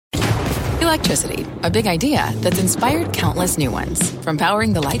Electricity, a big idea that's inspired countless new ones. From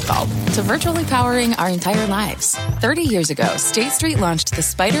powering the light bulb to virtually powering our entire lives. 30 years ago, State Street launched the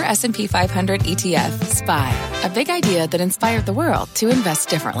SPDR S&P 500 ETF, SPY. A big idea that inspired the world to invest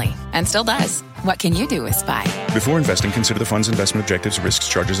differently. And still does. What can you do with SPY? Before investing, consider the fund's investment objectives, risks,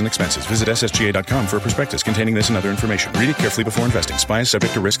 charges, and expenses. Visit ssga.com for a prospectus containing this and other information. Read it carefully before investing. SPY is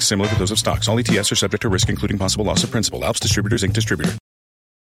subject to risks similar to those of stocks. All ETFs are subject to risk, including possible loss of principal. Alps Distributors, Inc. Distributor.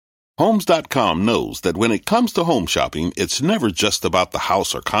 Homes.com knows that when it comes to home shopping, it's never just about the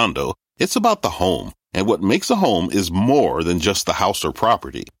house or condo. It's about the home. And what makes a home is more than just the house or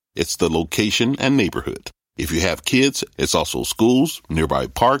property. It's the location and neighborhood. If you have kids, it's also schools, nearby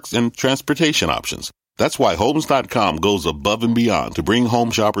parks, and transportation options. That's why Homes.com goes above and beyond to bring home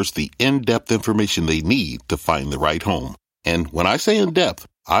shoppers the in-depth information they need to find the right home. And when I say in-depth,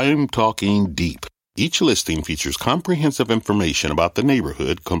 I'm talking deep. Each listing features comprehensive information about the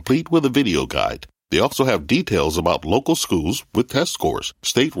neighborhood, complete with a video guide. They also have details about local schools with test scores,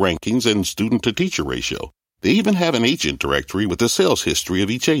 state rankings, and student-to-teacher ratio. They even have an agent directory with the sales history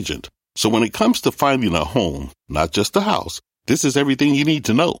of each agent. So when it comes to finding a home, not just a house, this is everything you need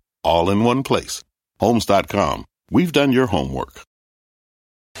to know, all in one place. Homes.com. We've done your homework.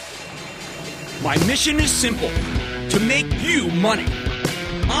 My mission is simple, to make you money.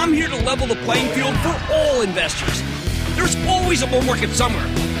 I'm here to level the playing field for all investors. There's always a bull market somewhere,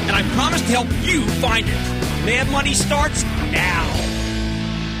 and I promise to help you find it. Mad Money starts now.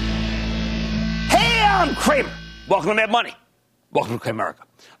 Hey, I'm Kramer. Welcome to Mad Money. Welcome to America.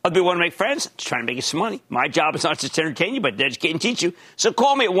 Other people want to make friends, just trying to make you some money. My job is not just to entertain you, but to educate and teach you. So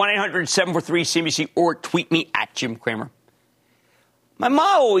call me at 1-800-743-CNBC or tweet me at Jim Cramer. My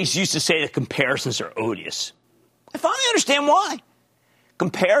mom always used to say that comparisons are odious. I finally understand why.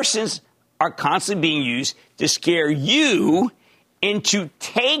 Comparisons are constantly being used to scare you into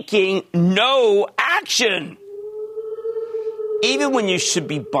taking no action. Even when you should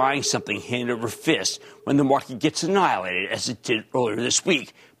be buying something hand over fist when the market gets annihilated, as it did earlier this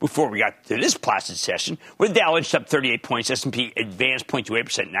week, before we got to this placid session, where the Dow inched up 38 points, S&P advanced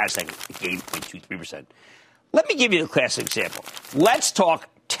 0.28%, NASDAQ gained 0.23%. Let me give you a classic example. Let's talk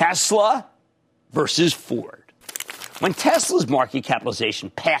Tesla versus Ford. When Tesla's market capitalization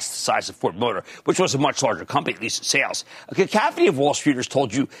passed the size of Ford Motor, which was a much larger company, at least in sales, a cacophony of Wall Streeters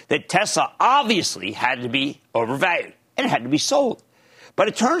told you that Tesla obviously had to be overvalued and it had to be sold. But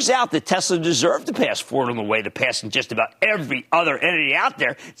it turns out that Tesla deserved to pass Ford on the way to passing just about every other entity out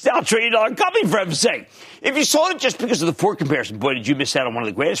there. It's now a $1 trillion company, for heaven's sake. If you sold it just because of the Ford comparison, boy, did you miss out on one of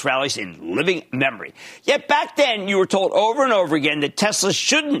the greatest rallies in living memory. Yet back then, you were told over and over again that Tesla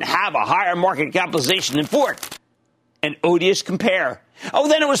shouldn't have a higher market capitalization than Ford. An odious compare. Oh,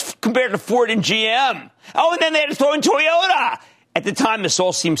 then it was compared to Ford and GM. Oh, and then they had to throw in Toyota. At the time, this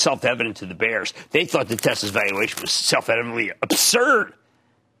all seemed self-evident to the bears. They thought that Tesla's valuation was self-evidently absurd.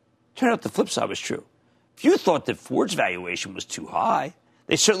 Turned out the flip side was true. Few thought that Ford's valuation was too high.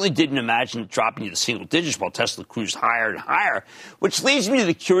 They certainly didn't imagine it dropping to the single digits while Tesla cruised higher and higher, which leads me to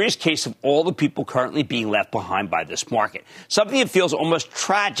the curious case of all the people currently being left behind by this market. Something that feels almost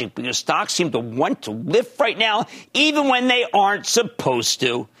tragic because stocks seem to want to lift right now, even when they aren't supposed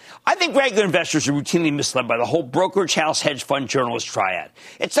to. I think regular investors are routinely misled by the whole brokerage house, hedge fund, journalist triad.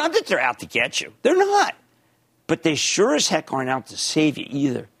 It's not that they're out to get you. They're not. But they sure as heck aren't out to save you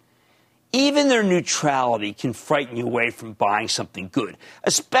either. Even their neutrality can frighten you away from buying something good,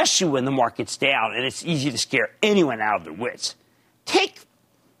 especially when the market's down and it's easy to scare anyone out of their wits. Take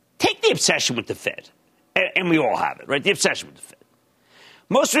the obsession with the Fed, and we all have it, right? The obsession with the Fed.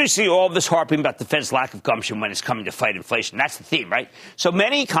 Most recently, all of this harping about the Fed's lack of gumption when it's coming to fight inflation. That's the theme, right? So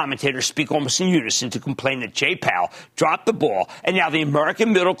many commentators speak almost in unison to complain that Jay Powell dropped the ball, and now the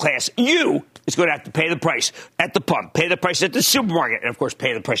American middle class, you, is going to have to pay the price at the pump, pay the price at the supermarket, and, of course,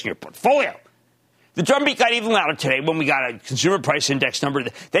 pay the price in your portfolio. The drumbeat got even louder today when we got a consumer price index number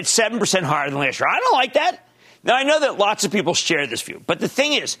that's 7% higher than last year. I don't like that. Now, I know that lots of people share this view, but the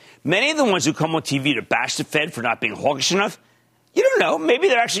thing is, many of the ones who come on TV to bash the Fed for not being hawkish enough, you don't know. Maybe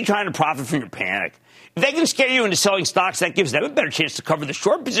they're actually trying to profit from your panic. If they can scare you into selling stocks, that gives them a better chance to cover the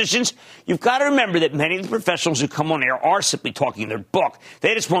short positions. You've got to remember that many of the professionals who come on air are simply talking their book.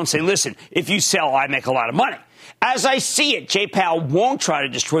 They just won't say, listen, if you sell, I make a lot of money. As I see it, Jay Powell won't try to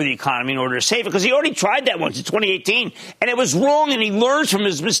destroy the economy in order to save it, because he already tried that once in 2018, and it was wrong, and he learns from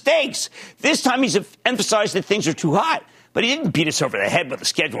his mistakes. This time he's emphasized that things are too hot, but he didn't beat us over the head with a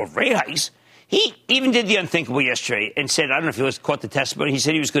schedule of rate hikes. He even did the unthinkable yesterday and said, I don't know if you caught the testimony, he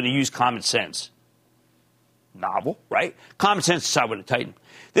said he was going to use common sense. Novel, right? Common sense decided when to tighten.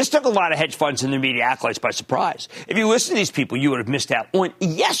 This took a lot of hedge funds and their media acolytes by surprise. If you listen to these people, you would have missed out on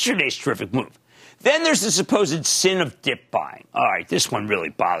yesterday's terrific move. Then there's the supposed sin of dip buying. All right, this one really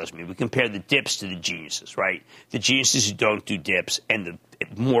bothers me. We compare the dips to the geniuses, right? The geniuses who don't do dips and the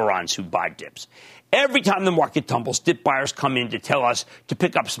morons who buy dips. Every time the market tumbles, dip buyers come in to tell us to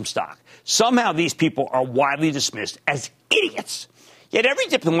pick up some stock. Somehow these people are widely dismissed as idiots. Yet every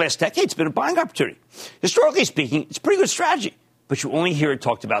dip in the last decade has been a buying opportunity. Historically speaking, it's a pretty good strategy, but you only hear it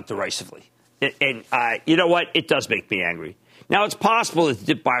talked about derisively. And you know what? It does make me angry. Now, it's possible that the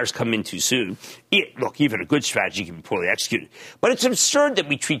dip buyers come in too soon. Look, even a good strategy can be poorly executed. But it's absurd that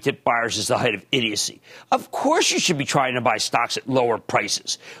we treat dip buyers as the height of idiocy. Of course you should be trying to buy stocks at lower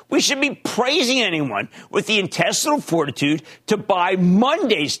prices. We should be praising anyone with the intestinal fortitude to buy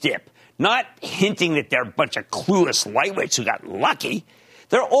Monday's dip, not hinting that they're a bunch of clueless lightweights who got lucky.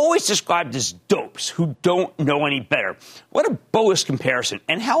 They're always described as dopes who don't know any better. What a bogus comparison,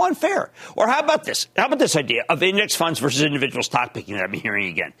 and how unfair. Or how about this? How about this idea of index funds versus individual stock picking that I've been hearing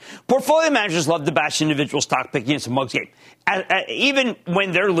again? Portfolio managers love to bash individual stock picking. It's a mug's game. Even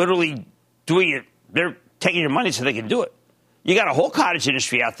when they're literally doing it, they're taking your money so they can do it. You got a whole cottage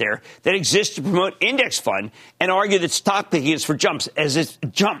industry out there that exists to promote index fund and argue that stock picking is for jumps, as it's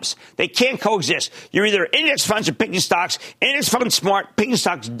jumps. They can't coexist. You're either index funds or picking stocks. Index funds smart, picking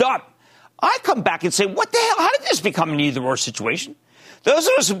stocks dumb. I come back and say, what the hell? How did this become an either-or situation? Those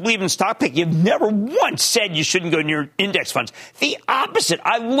of us who believe in stock picking have never once said you shouldn't go near index funds. The opposite.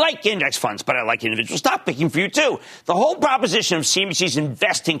 I like index funds, but I like individual stock picking for you, too. The whole proposition of CNBC's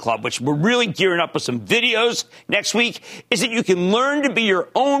Investing Club, which we're really gearing up with some videos next week, is that you can learn to be your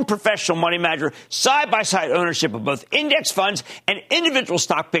own professional money manager, side-by-side ownership of both index funds and individual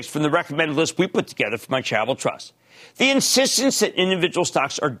stock picks from the recommended list we put together for my charitable trust. The insistence that individual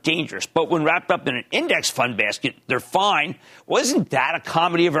stocks are dangerous, but when wrapped up in an index fund basket, they're fine. Well, isn't that a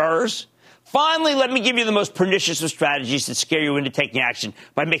comedy of errors? Finally, let me give you the most pernicious of strategies that scare you into taking action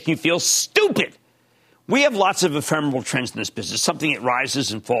by making you feel stupid. We have lots of ephemeral trends in this business, something that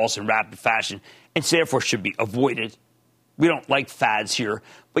rises and falls in rapid fashion, and therefore should be avoided. We don't like fads here,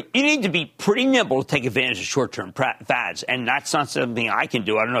 but you need to be pretty nimble to take advantage of short-term fads, and that's not something I can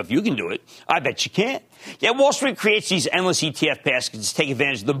do. I don't know if you can do it. I bet you can't. Yet Wall Street creates these endless ETF baskets to take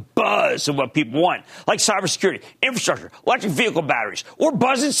advantage of the buzz of what people want, like cybersecurity, infrastructure, electric vehicle batteries, or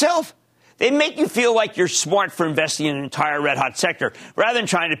buzz itself. They make you feel like you're smart for investing in an entire red-hot sector rather than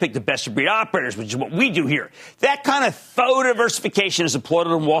trying to pick the best-of-breed operators, which is what we do here. That kind of faux diversification is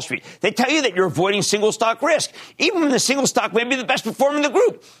applauded on Wall Street. They tell you that you're avoiding single-stock risk, even when the single stock may be the best performer in the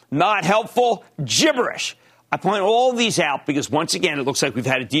group. Not helpful, gibberish. I point all these out because, once again, it looks like we've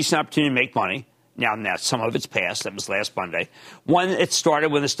had a decent opportunity to make money. Now, some of it's past. That was last Monday. One, it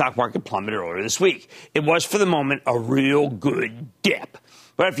started when the stock market plummeted earlier this week. It was, for the moment, a real good dip.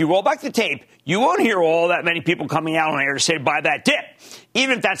 But if you roll back the tape, you won't hear all that many people coming out on air to say buy that dip,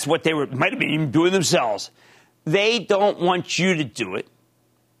 even if that's what they might have been even doing themselves. They don't want you to do it,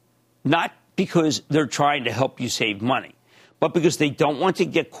 not because they're trying to help you save money, but because they don't want to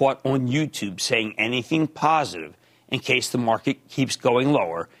get caught on YouTube saying anything positive in case the market keeps going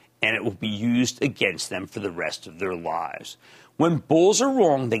lower, and it will be used against them for the rest of their lives. When bulls are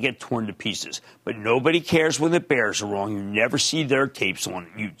wrong, they get torn to pieces. But nobody cares when the bears are wrong. You never see their tapes on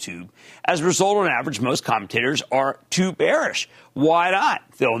YouTube. As a result, on average, most commentators are too bearish. Why not?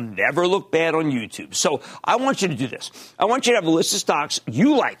 They'll never look bad on YouTube. So I want you to do this. I want you to have a list of stocks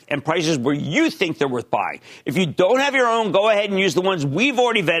you like and prices where you think they're worth buying. If you don't have your own, go ahead and use the ones we've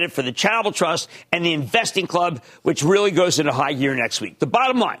already vetted for the Charitable Trust and the Investing Club, which really goes into high gear next week. The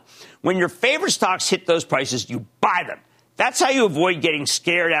bottom line, when your favorite stocks hit those prices, you buy them. That's how you avoid getting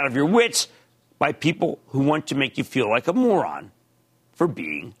scared out of your wits by people who want to make you feel like a moron for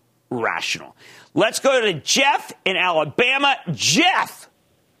being rational. Let's go to Jeff in Alabama. Jeff.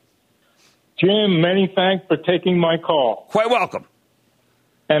 Jim, many thanks for taking my call. Quite welcome.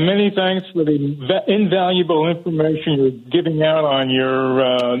 And many thanks for the invaluable information you're giving out on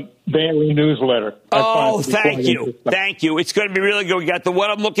your daily newsletter. Oh, thank you. Thank you. It's going to be really good. We got the what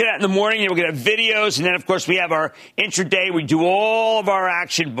I'm looking at in the morning, and we're going to have videos. And then, of course, we have our intraday. We do all of our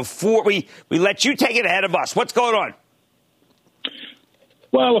action before we let you take it ahead of us. What's going on?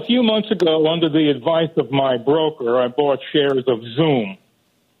 Well, a few months ago, under the advice of my broker, I bought shares of Zoom.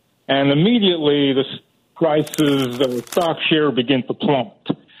 And immediately the prices, the stock share began to plummet.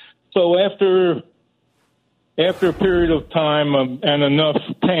 So after a period of time and enough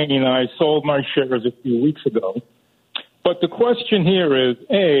pain, I sold my shares a few weeks ago. But the question here is,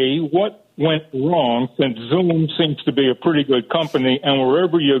 A, what went wrong, since Zoom seems to be a pretty good company, and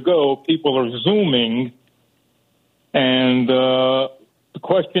wherever you go, people are Zooming, and The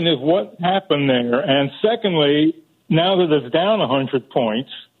question is what happened there? And secondly, now that it's down 100 points,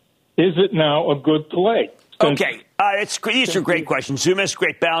 is it now a good play? Okay. These are great questions. Zoom has a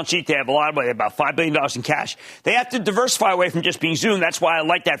great balance sheet. They have a lot of money, about $5 billion in cash. They have to diversify away from just being Zoom. That's why I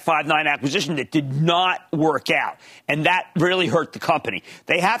like that Five9 acquisition that did not work out. And that really hurt the company.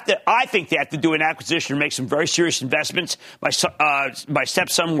 I think they have to do an acquisition and make some very serious investments. My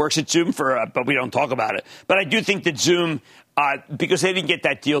stepson works at Zoom but we don't talk about it. But I do think that Zoom, because they didn't get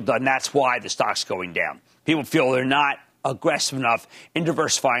that deal done, that's why the stock's going down. People feel they're not aggressive enough in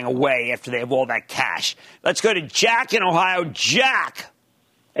diversifying away after they have all that cash. Let's go to Jack in Ohio. Jack.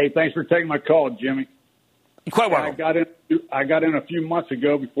 Hey, thanks for taking my call, Jimmy. You're quite welcome. I got in a few months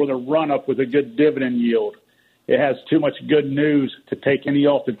ago before the run-up with a good dividend yield. It has too much good news to take any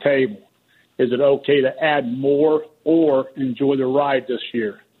off the table. Is it okay to add more or enjoy the ride this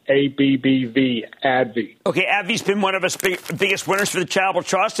year? ABBV, AbbVie. Okay, AbbVie's been one of our biggest winners for the Charitable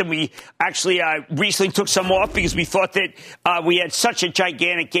Trust, and we actually recently took some off because we thought that we had such a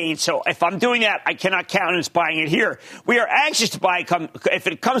gigantic gain. So if I'm doing that, I cannot count on buying it here. We are anxious to buy if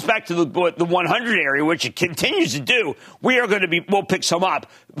it comes back to the 100 area, which it continues to do. We'll pick some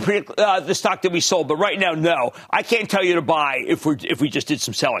up, the stock that we sold. But right now, no, I can't tell you to buy if we just did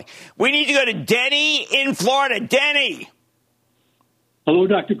some selling. We need to go to Denny in Florida. Denny. Hello,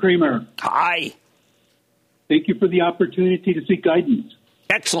 Dr. Kramer. Hi. Thank you for the opportunity to seek guidance.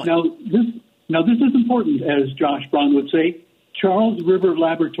 Excellent. Now this is important, as Josh Brown would say. Charles River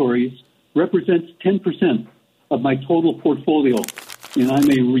Laboratories represents 10% of my total portfolio, and I'm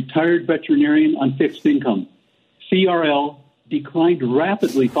a retired veterinarian on fixed income. CRL declined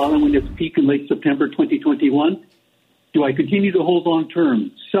rapidly following its peak in late September 2021. Do I continue to hold long term,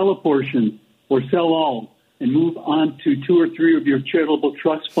 sell a portion, or sell all, and move on to 2 or 3 of your charitable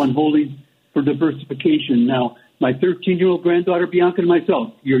trust fund holdings for diversification? Now, my 13-year-old granddaughter, Bianca, and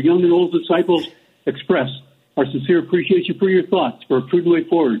myself, your young and old disciples, express our sincere appreciation for your thoughts for a prudent way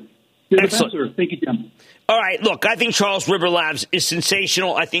forward. You're the best, sir. Thank you, Jim. All right, look, I think Charles River Labs is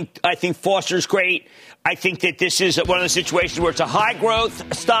sensational. I think Foster's great. I think that this is one of the situations where it's a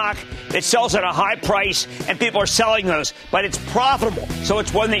high-growth stock that sells at a high price, and people are selling those. But it's profitable, so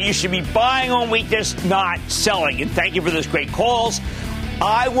it's one that you should be buying on weakness, not selling. And thank you for those great calls.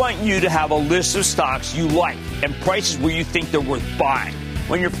 I want you to have a list of stocks you like and prices where you think they're worth buying.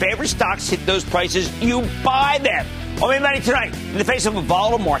 When your favorite stocks hit those prices, you buy them. On Mad Money tonight, in the face of a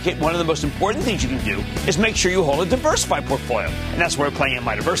volatile market, one of the most important things you can do is make sure you hold a diversified portfolio. And that's where we're playing in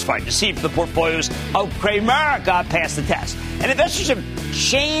My Diversified to see if the portfolios of Cramerica pass the test. And investors have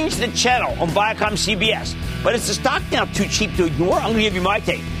changed the channel on Viacom CBS. But is the stock now too cheap to ignore? I'm going to give you my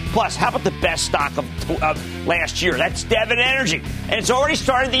take. Plus, how about the best stock of last year? That's Devon Energy. And it's already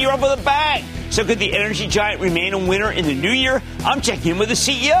started the year off with a bang. So could the energy giant remain a winner in the new year? I'm checking in with the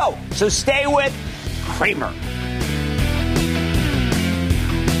CEO. So stay with Cramer.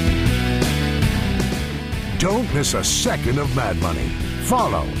 Don't miss a second of Mad Money.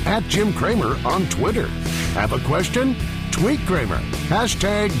 Follow @Jim Cramer on Twitter. Have a question? Tweet Cramer.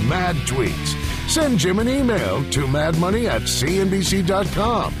 #MadTweets. Send Jim an email to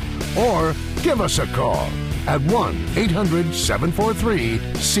madmoney@cnbc.com or give us a call at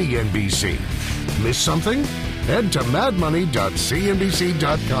 1-800-743-CNBC. Miss something? Head to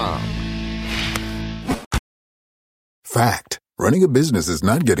madmoney.cnbc.com. Fact. Running a business is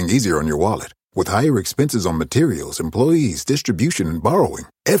not getting easier on your wallet. With higher expenses on materials, employees, distribution, and borrowing,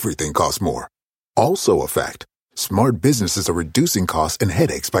 everything costs more. Also a fact. Smart businesses are reducing costs and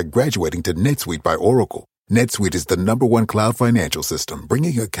headaches by graduating to NetSuite by Oracle. NetSuite is the #1 cloud financial system,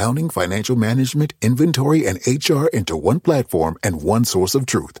 bringing accounting, financial management, inventory, and HR into one platform and one source of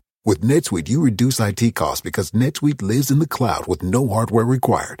truth. With NetSuite, you reduce IT costs because NetSuite lives in the cloud with no hardware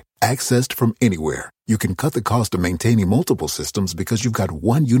required. Accessed from anywhere. You can cut the cost of maintaining multiple systems because you've got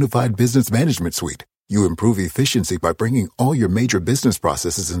one unified business management suite. You improve efficiency by bringing all your major business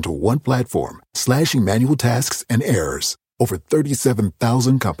processes into one platform, slashing manual tasks and errors. Over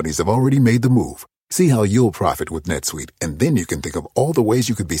 37,000 companies have already made the move. See how you'll profit with NetSuite, and then you can think of all the ways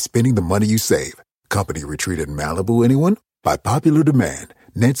you could be spending the money you save. Company retreat in Malibu, anyone? By popular demand,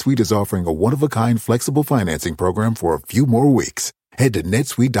 NetSuite is offering a one-of-a-kind flexible financing program for a few more weeks. Head to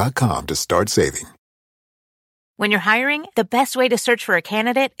netsuite.com to start saving. When you're hiring, the best way to search for a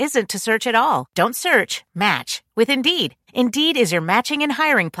candidate isn't to search at all. Don't search, match with Indeed. Indeed is your matching and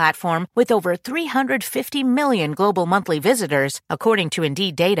hiring platform with over 350 million global monthly visitors, according to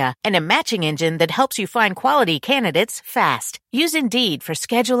Indeed data, and a matching engine that helps you find quality candidates fast. Use Indeed for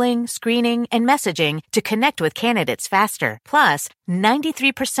scheduling, screening, and messaging to connect with candidates faster. Plus,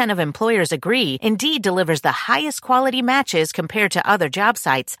 93% of employers agree Indeed delivers the highest quality matches compared to other job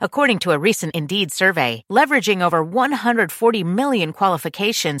sites, according to a recent Indeed survey. Leveraging over 140 million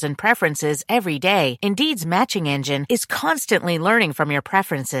qualifications and preferences every day, Indeed's matching engine is constantly learning from your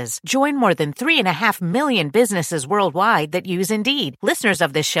preferences. Join more than 3.5 million businesses worldwide that use Indeed. Listeners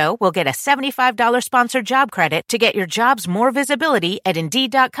of this show will get a $75 sponsored job credit to get your jobs more visibility at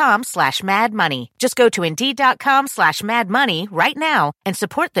Indeed.com/madmoney. Just go to Indeed.com/madmoney right now and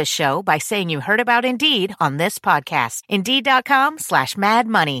support this show by saying you heard about Indeed on this podcast.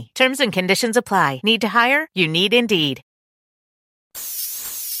 Indeed.com/madmoney. Terms and conditions apply. Need to hire? You need Indeed.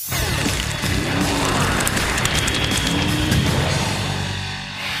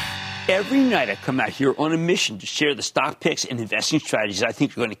 Every night I come out here on a mission to share the stock picks and investing strategies I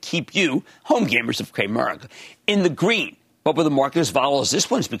think are going to keep you, home gamers of Cramerica, in the green. But with a market as volatile as this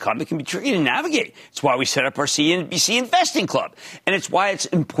one's become, it can be tricky to navigate. It's why we set up our CNBC Investing Club. And it's why it's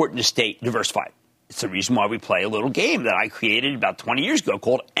important to stay diversified. It's the reason why we play a little game that I created about 20 years ago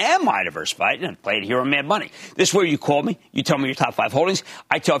called Am I Diversified? And I play it here on Mad Money. This is where you call me, you tell me your top 5 holdings,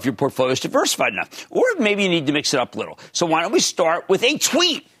 I tell if your portfolio is diversified enough. Or maybe you need to mix it up a little. So why don't we start with a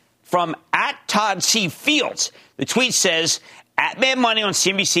tweet from @ToddCFields. The tweet says, at Mad Money on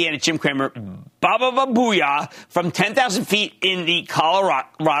CNBC and at Jim Cramer, booyah, from 10,000 feet in the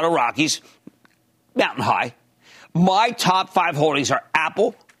Colorado Rockies, mountain high. My top 5 holdings are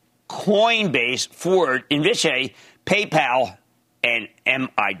Apple, Coinbase, Ford, Invitae, PayPal, and am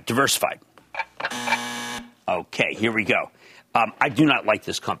I diversified? Okay, here we go. I do not like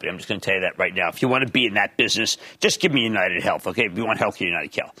this company. I'm just going to tell you that right now. If you want to be in that business, just give me United Health, okay? If you want healthcare,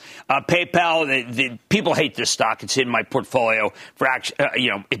 United Health. PayPal, the people hate this stock. It's in my portfolio for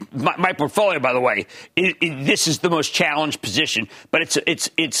my portfolio, by the way. This is the most challenged position, but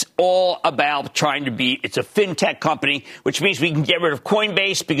it's all about trying to be. It's a fintech company, which means we can get rid of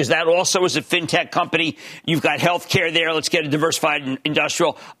Coinbase because that also is a fintech company. You've got healthcare there. Let's get a diversified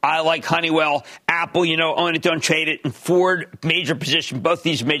industrial. I like Honeywell, Apple. Own it, don't trade it, and Ford. Major position, both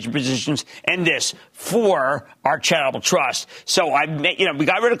these major positions, and this for our charitable trust. So we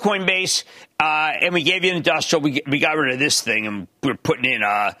got rid of Coinbase, and we gave you an industrial. We got rid of this thing, and we're putting in.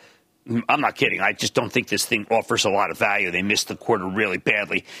 I'm not kidding. I just don't think this thing offers a lot of value. They missed the quarter really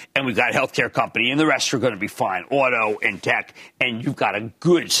badly, and we've got a healthcare company, and the rest are going to be fine. Auto and tech, and you've got a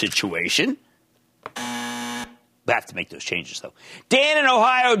good situation. We have to make those changes, though. Dan in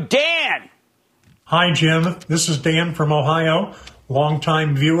Ohio, Dan. Hi, Jim. This is Dan from Ohio,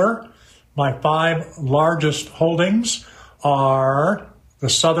 longtime viewer. My 5 largest holdings are the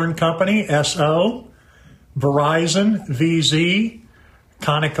Southern Company, SO, Verizon, VZ,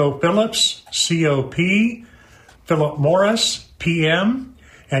 ConocoPhillips, COP, Philip Morris, PM,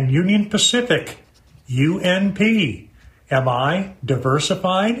 and Union Pacific, UNP. Am I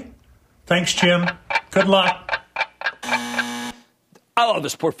diversified? Thanks, Jim. Good luck. I love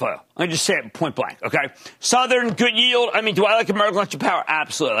this portfolio. I just say it point blank, okay? Southern, good yield. Do I like American Electric Power?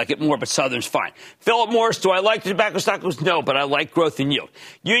 Absolutely. I like it more, but Southern's fine. Philip Morris, do I like the tobacco stocks? No, but I like growth and yield.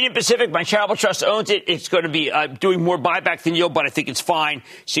 Union Pacific, my charitable trust owns it. It's going to be doing more buyback than yield, but I think it's fine.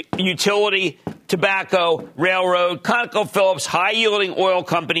 Utility, tobacco, railroad, ConocoPhillips, high-yielding oil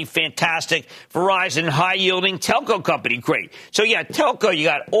company, fantastic. Verizon, high-yielding telco company, great. So, yeah, telco, you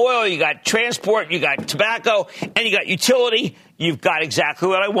got oil, you got transport, you got tobacco, and you got utility. You've got exactly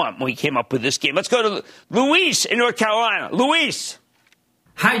what I want when we came up with this game. Let's go to Luis in North Carolina. Luis.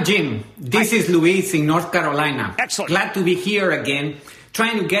 Hi, Jim. This is Luis in North Carolina. Excellent. Glad to be here again,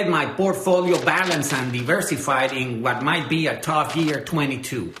 trying to get my portfolio balanced and diversified in what might be a tough year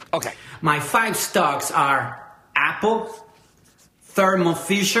 22. Okay. My 5 stocks are Apple, Thermo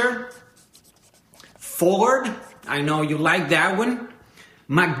Fisher, Ford, I know you like that one,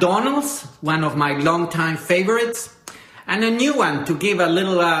 McDonald's, one of my longtime favorites, and a new one to give a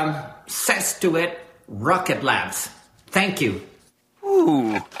little zest to it, Rocket Labs. Thank you.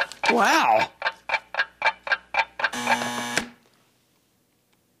 Ooh, wow.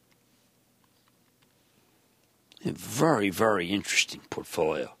 A very, very interesting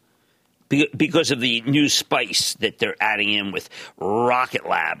portfolio. Because of the new spice that they're adding in with Rocket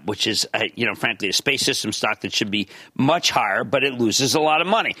Lab, which is, frankly, a space system stock that should be much higher, but it loses a lot of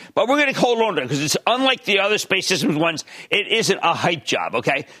money. But we're going to hold on to it because it's unlike the other space systems ones. It isn't a hype job,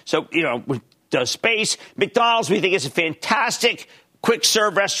 okay? So, does space. McDonald's, we think, is a fantastic Quick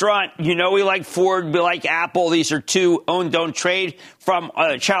serve restaurant. You know we like Ford, we like Apple. These are two own, don't trade from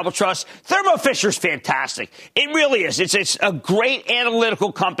Charitable Trust. Thermo Fisher's fantastic. It really is. It's a great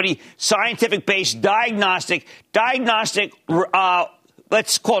analytical company, scientific-based, diagnostic,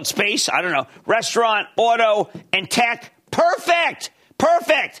 let's call it space, I don't know, restaurant, auto, and tech. Perfect.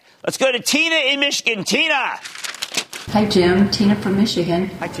 Let's go to Tina in Michigan. Tina. Hi, Jim. Tina from Michigan.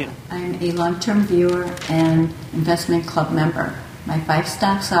 Hi, Tina. I'm a long-term viewer and investment club member. My 5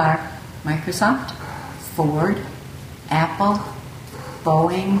 stocks are Microsoft, Ford, Apple,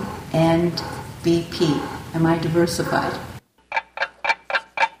 Boeing, and BP. Am I diversified?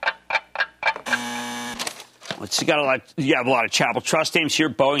 You have a lot of Charitable Trust names here: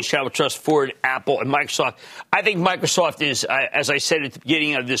 Boeing, Charitable Trust, Ford, Apple, and Microsoft. I think Microsoft is, as I said at the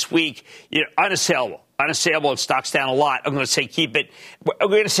beginning of this week, unassailable. And stock's down a lot. I'm going to say keep it. We're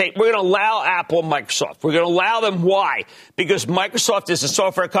going to allow Apple and Microsoft. We're going to allow them. Why? Because Microsoft is a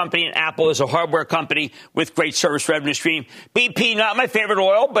software company and Apple is a hardware company with great service revenue stream. BP, not my favorite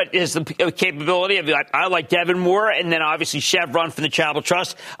oil, but is the capability of, I like Devon more, and then obviously Chevron from the Charitable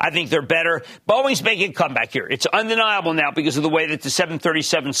Trust. I think they're better. Boeing's making a comeback here. It's undeniable now because of the way that the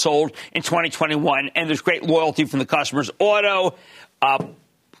 737 sold in 2021, and there's great loyalty from the customers. Auto,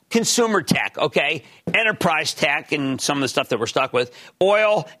 consumer tech, okay, enterprise tech, and some of the stuff that we're stuck with,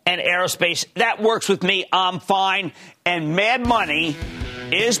 oil and aerospace, that works with me. I'm fine. And Mad Money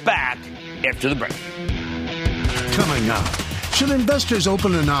is back after the break. Coming up, should investors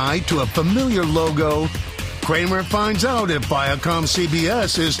open an eye to a familiar logo? Cramer finds out if Viacom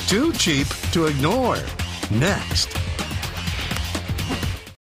CBS is too cheap to ignore. Next.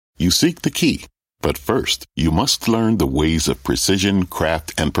 You seek the key. But first, you must learn the ways of precision,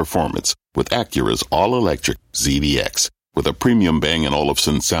 craft, and performance with Acura's all-electric ZDX. With a premium Bang &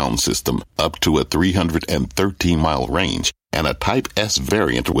 Olufsen sound system up to a 313-mile range and a Type S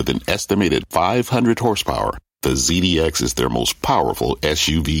variant with an estimated 500 horsepower, the ZDX is their most powerful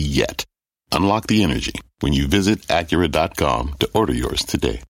SUV yet. Unlock the energy when you visit Acura.com to order yours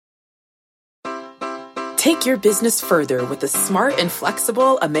today. Take your business further with the smart and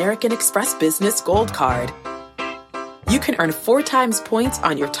flexible American Express Business Gold Card. You can earn 4 times points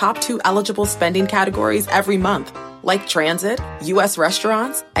on your top 2 eligible spending categories every month, like transit, U.S.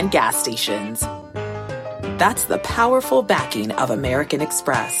 restaurants, and gas stations. That's the powerful backing of American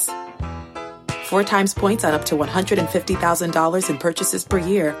Express. 4 times points on up to $150,000 in purchases per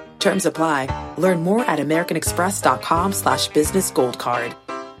year. Terms apply. Learn more at americanexpress.com/business gold card.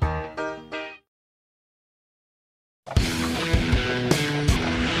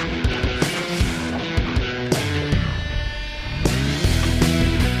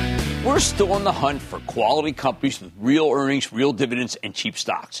 We're still on the hunt for quality companies with real earnings, real dividends, and cheap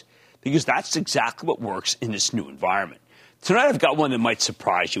stocks, because that's exactly what works in this new environment. Tonight, I've got one that might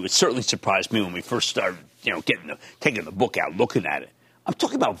surprise you. It certainly surprised me when we first started, taking the book out, looking at it. I'm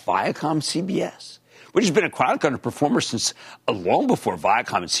talking about Viacom CBS, which has been a chronic underperformer since long before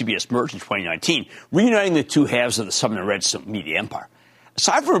Viacom and CBS merged in 2019, reuniting the two halves of the Southern and Red media empire.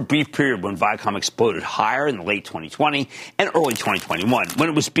 Aside from a brief period when Viacom exploded higher in the late 2020 and early 2021, when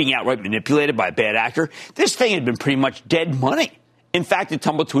it was being outright manipulated by a bad actor, this thing had been pretty much dead money. In fact, it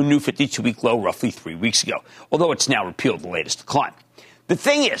tumbled to a new 52-week low roughly 3 weeks ago, although it's now repealed the latest decline. The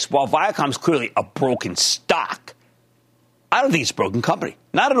thing is, while Viacom is clearly a broken stock, I don't think it's a broken company.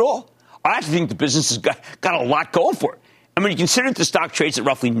 Not at all. I actually think the business has got a lot going for it. And when you consider that the stock trades at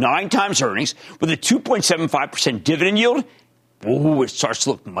roughly 9 times earnings with a 2.75% dividend yield, it starts to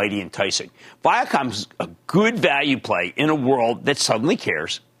look mighty enticing. Viacom's a good value play in a world that suddenly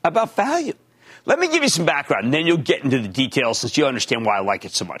cares about value. Let me give you some background, and then you'll get into the details since you'll understand why I like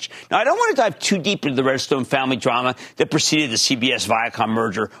it so much. Now, I don't want to dive too deep into the Redstone family drama that preceded the CBS-Viacom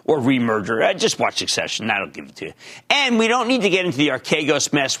merger or remerger. Just watch Succession. That'll give it to you. And we don't need to get into the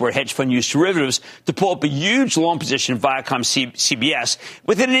Archegos mess where hedge fund used derivatives to pull up a huge long position of Viacom CBS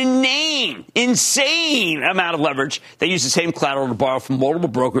with an insane amount of leverage. They used the same collateral to borrow from multiple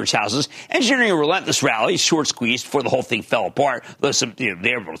brokerage houses, engineering a relentless rally, short squeeze before the whole thing fell apart. Listen, they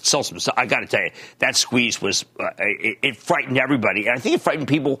were able to sell some stuff. I got to tell you, that squeeze was, it frightened everybody. And I think it frightened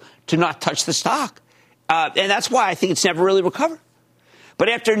people to not touch the stock. And that's why I think it's never really recovered. But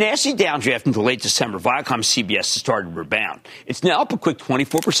after a nasty downdraft until late December, Viacom CBS has started to rebound. It's now up a quick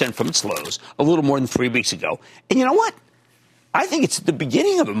 24% from its lows, a little more than 3 weeks ago. And you know what? I think it's the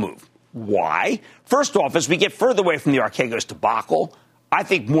beginning of a move. Why? First off, as we get further away from the Archegos debacle, I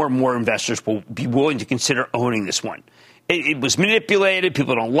think more and more investors will be willing to consider owning this one. It was manipulated.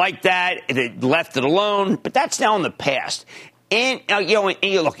 People don't like that. They left it alone. But that's now in the past. And,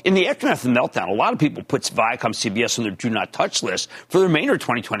 look, in the aftermath of the meltdown, a lot of people put Viacom CBS on their do not touch list for the remainder of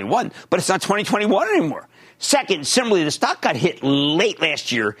 2021, but it's not 2021 anymore. Second, similarly, the stock got hit late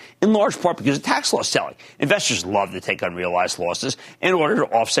last year in large part because of tax loss selling. Investors love to take unrealized losses in order to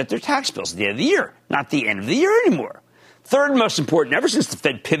offset their tax bills at the end of the year, not the end of the year anymore. Third, most important, ever since the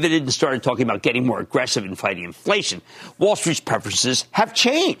Fed pivoted and started talking about getting more aggressive in fighting inflation, Wall Street's preferences have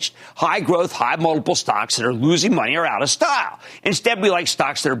changed. High growth, high multiple stocks that are losing money are out of style. Instead, we like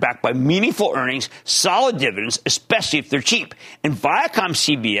stocks that are backed by meaningful earnings, solid dividends, especially if they're cheap. And Viacom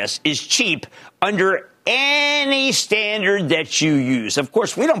CBS is cheap under any standard that you use. Of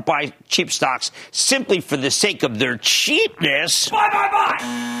course, we don't buy cheap stocks simply for the sake of their cheapness.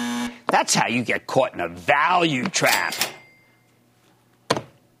 Buy. That's how you get caught in a value trap.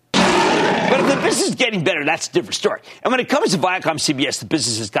 But if the business is getting better, that's a different story. And when it comes to Viacom CBS, the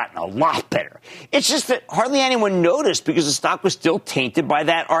business has gotten a lot better. It's just that hardly anyone noticed because the stock was still tainted by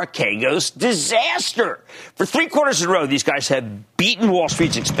that Archegos disaster. For 3 quarters in a row, these guys have beaten Wall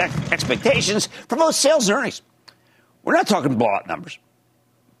Street's expectations for both sales and earnings. We're not talking blowout numbers,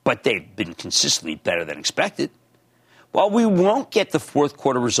 but they've been consistently better than expected. While we won't get the fourth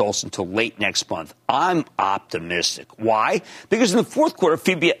quarter results until late next month, I'm optimistic. Why? Because in the fourth quarter,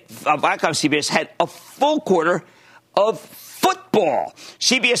 Viacom CBS had a full quarter of football.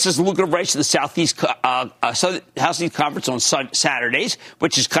 CBS has lucrative rights to the Southeast Conference on Saturdays,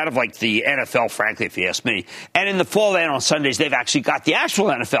 which is kind of like the NFL, frankly, if you ask me. And in the fall and on Sundays, they've actually got the actual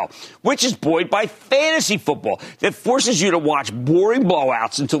NFL, which is buoyed by fantasy football that forces you to watch boring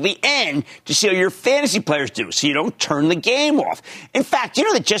blowouts until the end to see how your fantasy players do, so you don't turn the game off. In fact, you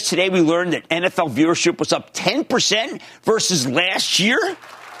know that just today we learned that NFL viewership was up 10% versus last year?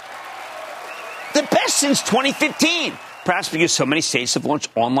 The best since 2015. Perhaps because so many states have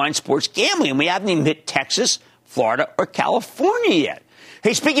launched online sports gambling, and we haven't even hit Texas, Florida, or California yet.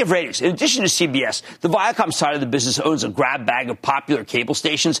 Hey, speaking of ratings, in addition to CBS, the Viacom side of the business owns a grab bag of popular cable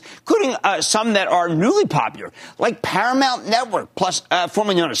stations, including some that are newly popular, like Paramount Network, plus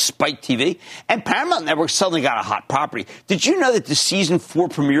formerly known as Spike TV. And Paramount Network suddenly got a hot property. Did you know that the season 4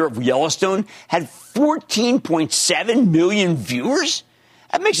 premiere of Yellowstone had 14.7 million viewers?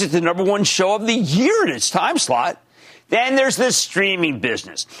 That makes it the #1 show of the year in its time slot. Then there's the streaming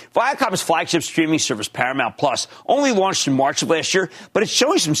business. Viacom's flagship streaming service, Paramount Plus, only launched in March of last year, but it's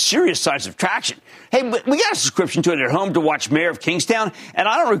showing some serious signs of traction. Hey, we got a subscription to it at home to watch Mayor of Kingstown, and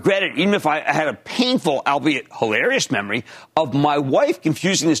I don't regret it, even if I had a painful, albeit hilarious memory of my wife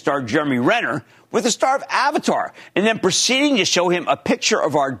confusing the star Jeremy Renner with the star of Avatar, and then proceeding to show him a picture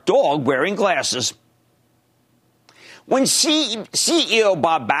of our dog wearing glasses. When CEO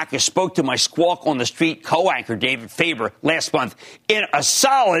Bob Backus spoke to my Squawk on the Street co-anchor David Faber last month in a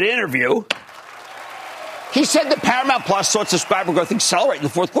solid interview, he said that Paramount Plus saw its subscriber growth accelerate in the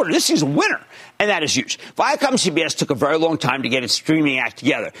fourth quarter. This is a winner, and that is huge. Viacom CBS took a very long time to get its streaming act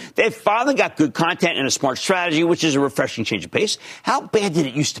together. They've finally got good content and a smart strategy, which is a refreshing change of pace. How bad did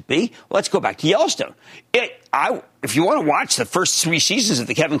it used to be? Well, let's go back to Yellowstone. If you want to watch the first 3 seasons of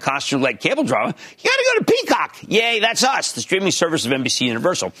the Kevin Costner-led cable drama, you got to go to Peacock. Yay, that's us, the streaming service of NBC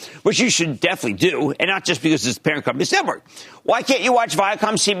Universal, which you should definitely do, and not just because it's the parent company's network. Why can't you watch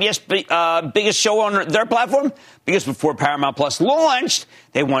Viacom CBS biggest show on their platform? Because before Paramount Plus launched,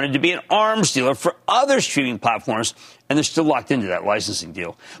 they wanted to be an arms dealer for other streaming platforms, and they're still locked into that licensing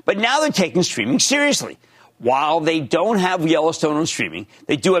deal. But now they're taking streaming seriously. While they don't have Yellowstone on streaming,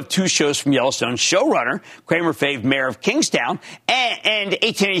 they do have 2 shows from Yellowstone showrunner, Kramer fave Mayor of Kingstown, and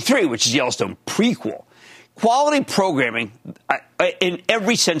 1883, which is Yellowstone prequel. Quality programming in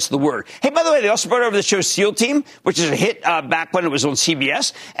every sense of the word. Hey, by the way, they also brought over the show SEAL Team, which is a hit back when it was on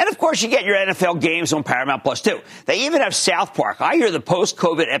CBS. And, of course, you get your NFL games on Paramount Plus, too. They even have South Park. I hear the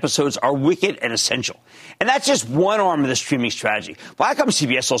post-COVID episodes are wicked and essential. And that's just one arm of the streaming strategy. Viacom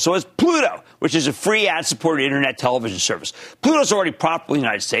CBS also has Pluto, which is a free ad-supported internet television service. Pluto's already profitable in the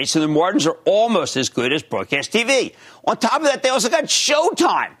United States, and the margins are almost as good as broadcast TV. On top of that, they also got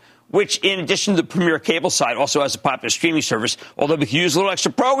Showtime, which, in addition to the premier cable side, also has a popular streaming service, although we can use a little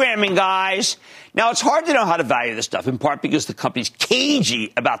extra programming, guys. Now, it's hard to know how to value this stuff, in part because the company's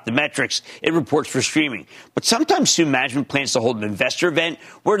cagey about the metrics it reports for streaming. But sometime soon, management plans to hold an investor event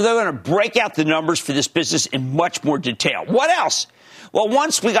where they're going to break out the numbers for this business in much more detail. What else? Well,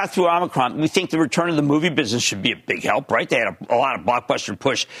 once we got through Omicron, we think the return of the movie business should be a big help, right? They had a lot of blockbuster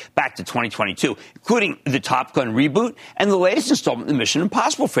push back to 2022, including the Top Gun reboot and the latest installment in the Mission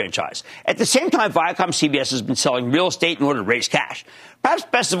Impossible franchise. At the same time, Viacom CBS has been selling real estate in order to raise cash. Perhaps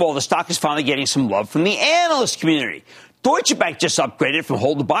best of all, the stock is finally getting some love from the analyst community. Deutsche Bank just upgraded from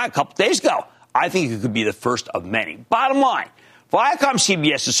hold to buy a couple days ago. I think it could be the first of many. Bottom line, Viacom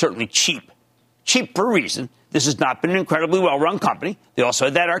CBS is certainly cheap. Cheap for a reason. This has not been an incredibly well-run company. They also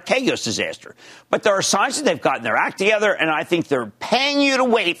had that Archegos disaster. But there are signs that they've gotten their act together, and I think they're paying you to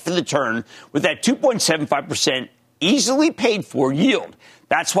wait for the turn with that 2.75% easily paid for yield.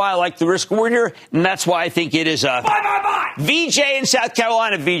 That's why I like the risk reward here, and that's why I think it is a buy. VJ in South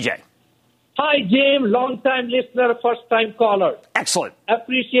Carolina. VJ. Hi, Jim. Long-time listener, first-time caller. Excellent.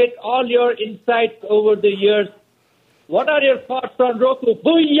 Appreciate all your insights over the years. What are your thoughts on Roku?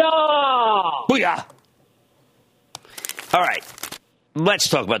 Booyah! Booyah! All right. Let's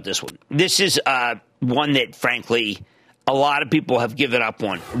talk about this one. This is one that, frankly, a lot of people have given up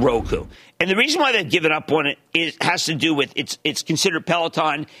on, Roku. And the reason why they've given up on it has to do with it's considered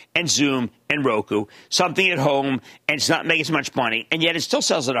Peloton and Zoom and Roku, something at home, and it's not making as much money, and yet it still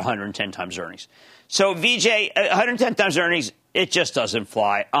sells at 110 times earnings. So, VJ, 110 times earnings, it just doesn't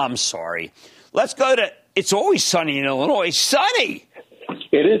fly. I'm sorry. Let's go to It's Always Sunny in Illinois. Sunny!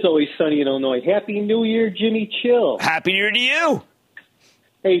 It is always sunny in Illinois. Happy New Year, Jimmy Chill. Happy New Year to you.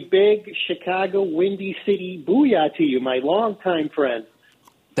 Hey, big Chicago, Windy City, booyah to you, my longtime friend.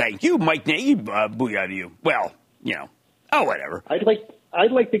 Thank you. Mike Nagy, booyah to you. Well, whatever.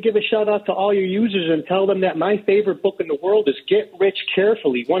 I'd like to give a shout-out to all your users and tell them that my favorite book in the world is Get Rich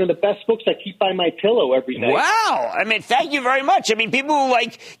Carefully, one of the best books I keep by my pillow every night. Wow. I mean, thank you very much. I mean, people who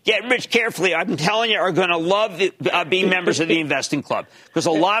like Get Rich Carefully, I'm telling you, are going to love being members of the Investing Club. Because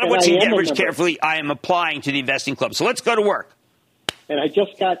a lot of what's in Get Rich Carefully, I am applying to the Investing Club. So let's go to work. And I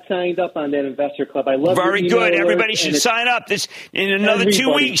just got signed up on that investor club. I love Very good. Everybody should sign up. In another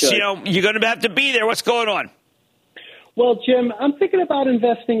 2 weeks, you're going to have to be there. What's going on? Well, Jim, I'm thinking about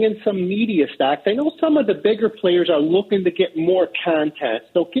investing in some media stocks. I know some of the bigger players are looking to get more content.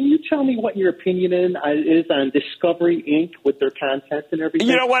 So can you tell me what your opinion is on Discovery Inc. with their content and everything?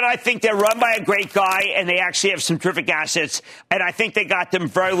 You know what? I think they're run by a great guy, and they actually have some terrific assets. And I think they got them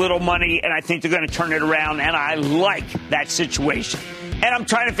very little money, and I think they're going to turn it around. And I like that situation. And I'm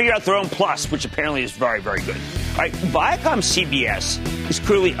trying to figure out their own plus, which apparently is very, very good. All right, Viacom CBS is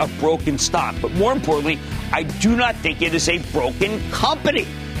clearly a broken stock. But more importantly, I do not think it is a broken company.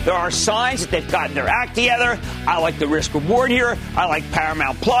 There are signs that they've gotten their act together. I like the risk reward here. I like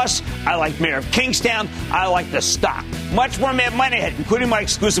Paramount Plus. I like Mayor of Kingstown. I like the stock. Much more Mad Money ahead, including my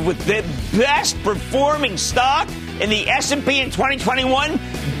exclusive with the best performing stock in the S&P in 2021,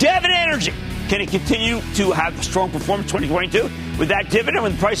 Devon Energy. Can it continue to have strong performance 2022 with that dividend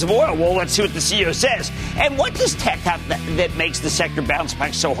with the price of oil? Well, let's see what the CEO says. And what does tech have that makes the sector bounce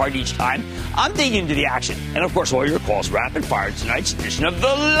back so hard each time? I'm digging into the action. And, of course, all your calls rapid fire in tonight's edition of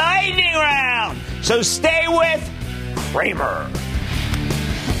the Lightning Round. So stay with Cramer.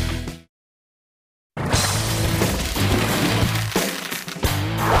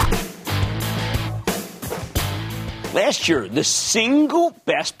 Last year, the single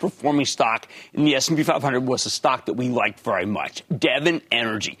best performing stock in the S&P 500 was a stock that we liked very much, Devon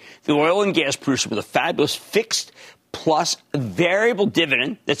Energy, the oil and gas producer with a fabulous fixed plus variable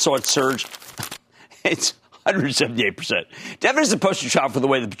dividend that saw it surge. It's 178%. Devon is the poster child for the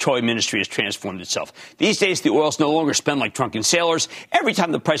way the petroleum industry has transformed itself. These days, the oils no longer spend like drunken sailors. Every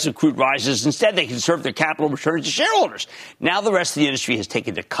time the price of crude rises, instead they conserve their capital returns to shareholders. Now the rest of the industry has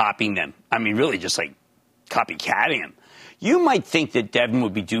taken to copying them. I mean, really just like copycatting him. You might think that Devon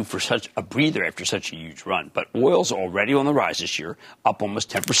would be due for such a breather after such a huge run, but oil's already on the rise this year, up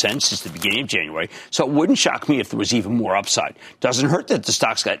almost 10% since the beginning of January, so it wouldn't shock me if there was even more upside. Doesn't hurt that the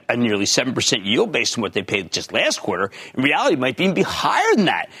stock's got a nearly 7% yield based on what they paid just last quarter. In reality, it might even be higher than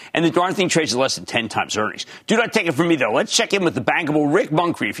that, and the darn thing trades at less than 10 times earnings. Do not take it from me, though. Let's check in with the bankable Rick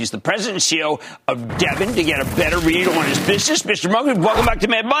Muncrief. He's the president and CEO of Devon to get a better read on his business. Mr. Muncrief, welcome back to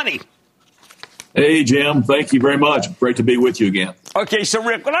Mad Money. Hey, Jim. Thank you very much. Great to be with you again. Okay, so,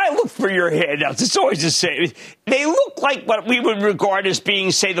 Rick, when I look for your handouts, it's always the same. They look like what we would regard as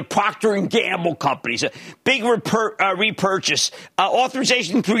being, say, the Procter & Gamble companies. A big repurchase,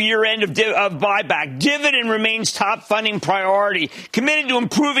 authorization through year-end of buyback, dividend remains top funding priority, committed to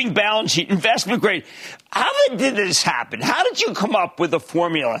improving balance sheet, investment grade. How did this happen? How did you come up with a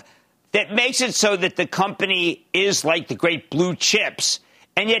formula that makes it so that the company is like the great blue chips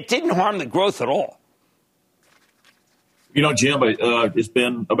and yet didn't harm the growth at all? You know, Jim, it's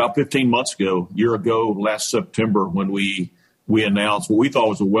been about 15 months ago, a year ago, last September, when we announced what we thought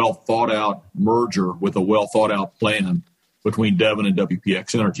was a well-thought-out merger with a well-thought-out plan between Devon and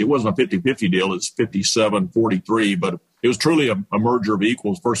WPX Energy. It wasn't a 50-50 deal. It's 57-43, but it was truly a merger of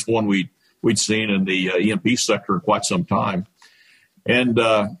equals, first one we'd seen in the E&P sector in quite some time. And,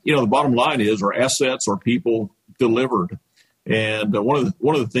 the bottom line is our assets, our people delivered. And one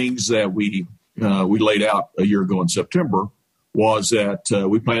of the things that we laid out a year ago in September was that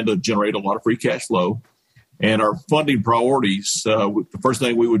we plan to generate a lot of free cash flow. And our funding priorities, the first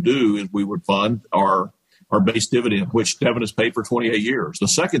thing we would do is we would fund our base dividend, which Devin has paid for 28 years. The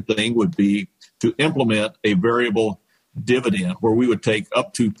second thing would be to implement a variable dividend where we would take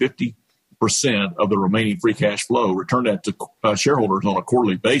up to 50% of the remaining free cash flow, return that to shareholders on a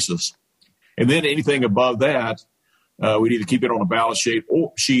quarterly basis. And then anything above that, we'd either keep it on a balance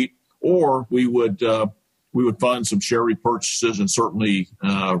sheet or we would fund some share repurchases and certainly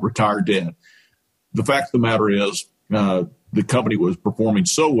retire debt. The fact of the matter is the company was performing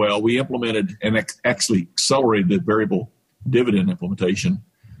so well, we implemented and actually accelerated the variable dividend implementation.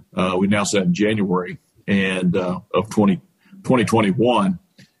 We announced that in January of 2021.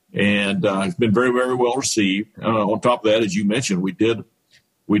 And it's been very, very well received. On top of that, as you mentioned, we did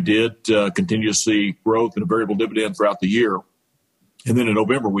continue to see growth in a variable dividend throughout the year. And then in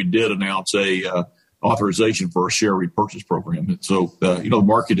November, we did announce a authorization for a share repurchase program. And so, the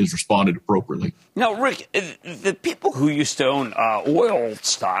market has responded appropriately. Now, Rick, the people who used to own oil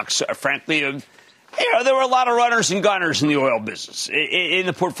stocks, frankly, there were a lot of runners and gunners in the oil business, in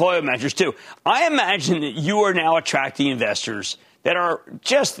the portfolio managers, too. I imagine that you are now attracting investors that are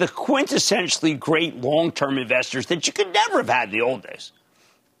just the quintessentially great long-term investors that you could never have had in the old days.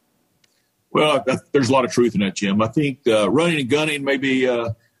 Well, there's a lot of truth in that, Jim. I think running and gunning maybe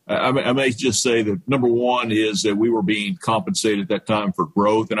I may just say that number one is that we were being compensated at that time for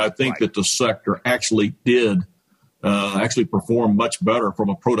growth. And I think that the sector actually did perform much better from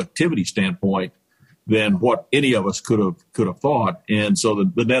a productivity standpoint than what any of us could have thought. And so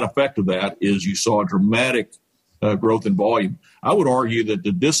the net effect of that is you saw a dramatic growth in volume. I would argue that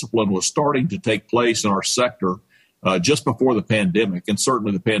the discipline was starting to take place in our sector just before the pandemic. And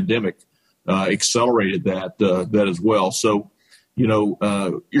certainly the pandemic accelerated that as well. So,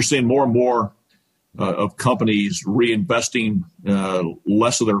 you're seeing more and more of companies reinvesting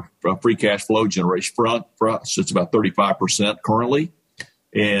less of their free cash flow generation. For us, it's about 35% currently.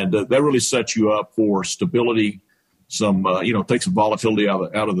 And that really sets you up for stability, take some volatility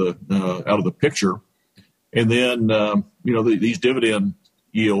out of the picture. And then, these dividend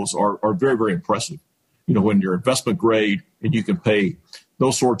yields are very, very impressive. When you're investment grade and you can pay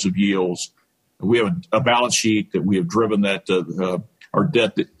those sorts of yields. We have a balance sheet that we have driven that our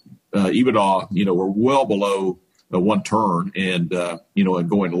debt EBITDA, we're well below one turn and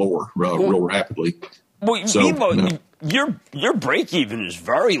going lower real rapidly. Well, so, your break even is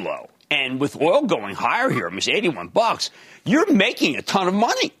very low. And with oil going higher here, I mean, it's $81, you're making a ton of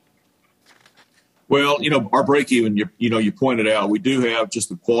money. Well, our break even, you pointed out, we do have just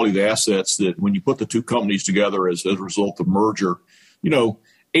the quality of the assets that when you put the two companies together as a result of merger,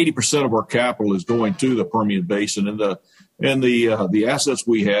 80% of our capital is going to the Permian Basin, and the assets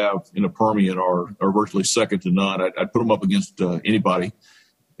we have in the Permian are virtually second to none. I'd put them up against anybody,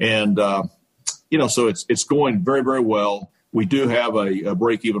 and so it's going very, very well. We do have a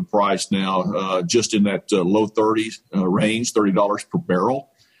break-even price now, just in that low 30s range, $30 per barrel.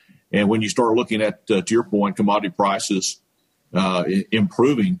 And when you start looking at, to your point, commodity prices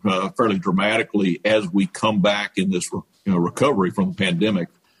improving fairly dramatically as we come back in this recovery from the pandemic,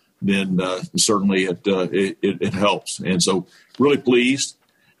 then certainly it helps. And so really pleased.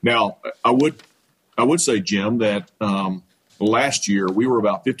 Now, I would say, Jim, that last year we were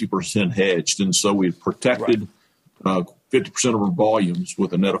about 50% hedged. And so we protected 50% of our volumes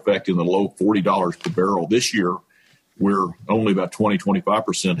with a net effect in the low $40 per barrel. This year, we're only about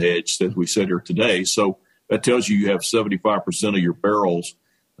 25% hedged, as we said here today. So that tells you have 75% of your barrels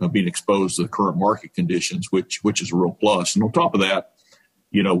being exposed to the current market conditions, which is a real plus. And on top of that,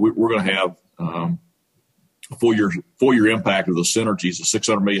 we're going to have a full year impact of the synergies of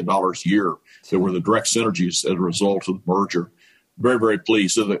 $600 million a year that were the direct synergies as a result of the merger. Very, very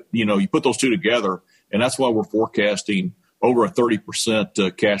pleased. So that, you put those two together, and that's why we're forecasting over a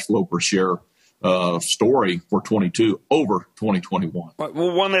 30% cash flow per share story for 22 over 2021.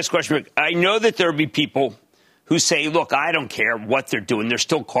 Well, one last question, Rick. I know that there'll be people who say, look, I don't care what they're doing. They're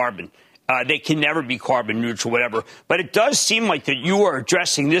still carbon. They can never be carbon neutral, whatever. But it does seem like that you are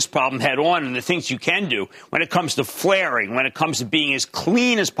addressing this problem head on and the things you can do when it comes to flaring, when it comes to being as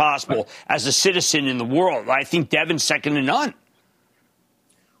clean as possible as a citizen in the world. I think Devin's second to none.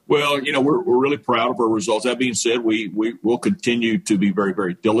 Well, we're really proud of our results. That being said, we will continue to be very,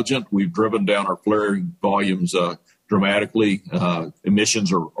 very diligent. We've driven down our flaring volumes dramatically.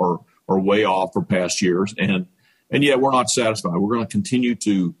 Emissions are way off from past years, and yet we're not satisfied. We're going to continue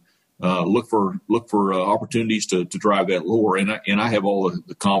to look for opportunities to drive that lower, and I have all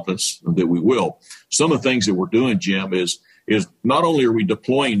the confidence that we will. Some of the things that we're doing, Jim, is not only are we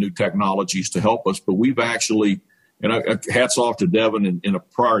deploying new technologies to help us, but we've actually hats off to Devin in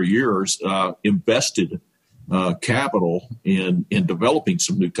prior years, invested capital in developing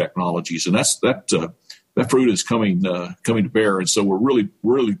some new technologies, and that fruit is coming to bear. And so we're really,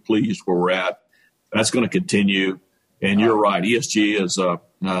 really pleased where we're at. That's going to continue. And you're right. ESG is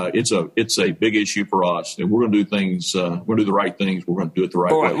it's a big issue for us, and we're going to do things. We're going to do the right things. We're going to do it the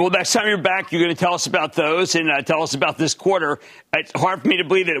right way. Well, next time you're back, you're going to tell us about those and tell us about this quarter. It's hard for me to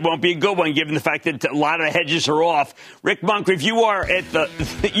believe that it won't be a good one, given the fact that a lot of the hedges are off. Rick Muncrief, you are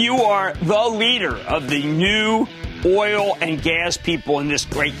the leader of the new oil and gas people in this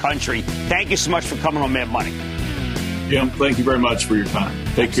great country. Thank you so much for coming on Mad Money. Jim, thank you very much for your time.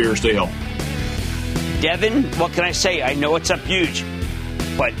 Take care. Stay healthy. Devin, what can I say? I know it's up huge,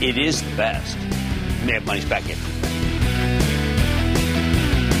 but it is the best. Mad Money's back in.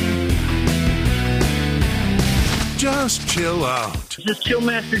 Just chill out. Is this Chill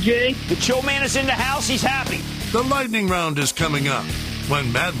Master Jay? The Chill Man is in the house. He's happy. The lightning round is coming up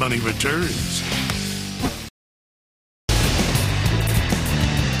when Mad Money returns.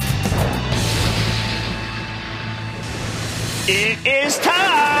 It is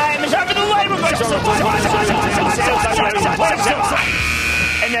time. It's time for the lightning round.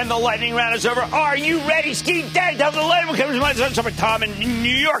 And then the lightning round is over. Are you ready, Skeet Daddy? Tell the lightning round comes from Tom in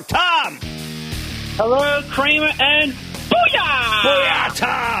New York. Tom. Hello, Kramer, and booyah! Booyah,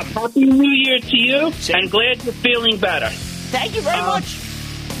 Tom. Happy New Year to you, and glad you're feeling better. Thank you very much.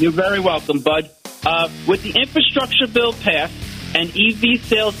 You're very welcome, bud. With the infrastructure bill passed and EV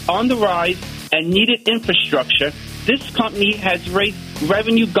sales on the rise and needed infrastructure, this company has raised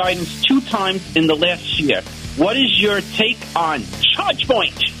revenue guidance 2 times in the last year. What is your take on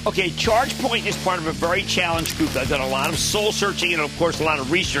ChargePoint? Okay, ChargePoint is part of a very challenged group. I've done a lot of soul searching and, of course, a lot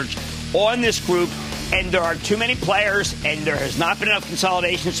of research on this group, and there are too many players, and there has not been enough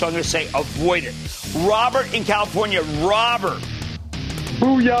consolidation, so I'm going to say avoid it. Robert in California. Robert.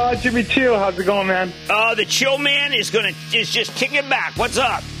 Booyah, Jimmy Chill. How's it going, man? The Chill Man is just kicking it back. What's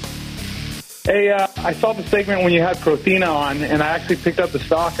up? Hey, I saw the segment when you had Prothena on, and I actually picked up the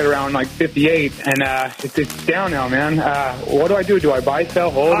stock at around like 58, and it's down now, man. What do I do? Do I buy,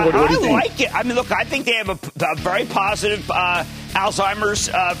 sell, hold? What do you think? I like it. I mean, look, I think they have a very positive Alzheimer's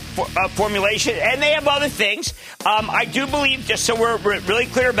formulation, and they have other things. I do believe, just so we're really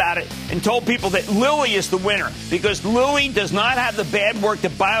clear about it, and told people that Lilly is the winner, because Lilly does not have the bad work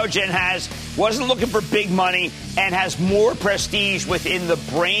that Biogen has, wasn't looking for big money, and has more prestige within the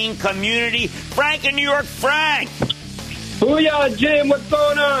brain community. Frank in New York. Frank. Booyah, Jim. What's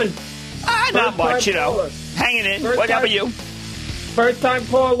going on? Not much, hanging in. What about you? First time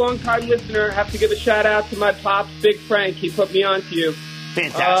caller, long time listener. Have to give a shout out to my pops, Big Frank. He put me on to you.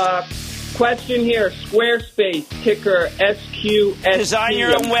 Fantastic. Question here: Squarespace, ticker SQSP. Design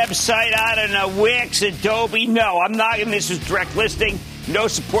your own website. I don't know, Wix, Adobe. No, I'm not. And this is direct listing. No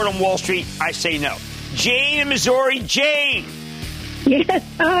support on Wall Street. I say no. Jane in Missouri. Jane. Yes.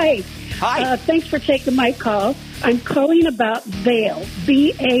 Hi. Hi. Thanks for taking my call. I'm calling about Vale.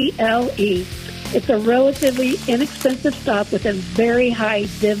 VALE. It's a relatively inexpensive stock with a very high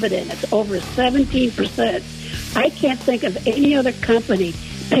dividend. It's over 17%. I can't think of any other company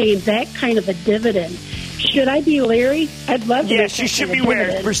paying that kind of a dividend. Should I be leery? I'd love to. Yes, you should be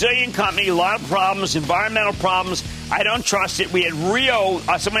wary. Brazilian company, a lot of problems, environmental problems. I don't trust it. We had Rio.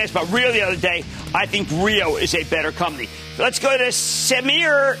 Someone asked about Rio the other day. I think Rio is a better company. Let's go to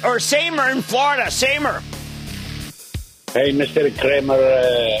Samer in Florida. Samer. Hey, Mr. Kramer,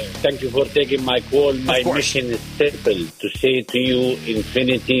 thank you for taking my call. My mission is simple, to say to you,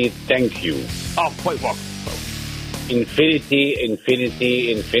 infinity, thank you. Oh, quite welcome. Infinity,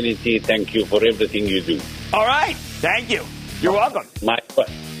 infinity, infinity, thank you for everything you do. All right, thank you. You're welcome.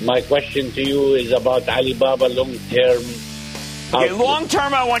 My question to you is about Alibaba long-term. Okay,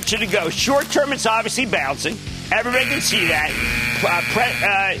 long-term, I want you to go. Short-term, it's obviously bouncing. Everybody can see that.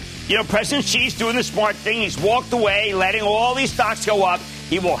 President Xi's doing the smart thing. He's walked away, letting all these stocks go up.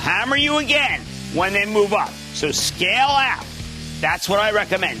 He will hammer you again when they move up. So scale out. That's what I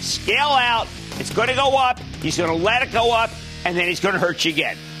recommend. Scale out. It's going to go up. He's going to let it go up, and then he's going to hurt you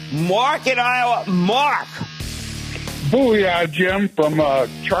again. Mark in Iowa. Mark. Booyah, Jim, from a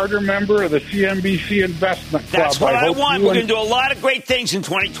charter member of the CNBC Investment Club. That's what I want. We're going to do a lot of great things in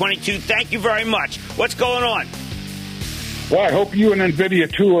 2022. Thank you very much. What's going on? Well, I hope you and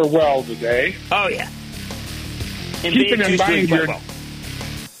NVIDIA, too, are well today. Oh, yeah. Keeping in mind your... Well.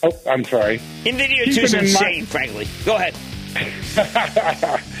 Oh, I'm sorry. NVIDIA 2 is insane, frankly. Go ahead.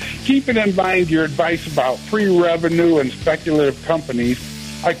 Keeping in mind your advice about pre-revenue and speculative companies,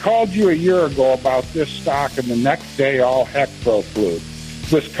 I called you a year ago about this stock, and the next day all heck broke loose.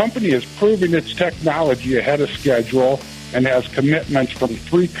 This company is proving its technology ahead of schedule and has commitments from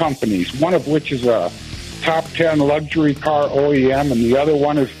 3 companies, one of which is a top 10 luxury car OEM, and the other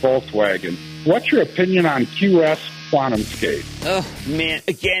one is Volkswagen. What's your opinion on QS QuantumScape? Oh, man.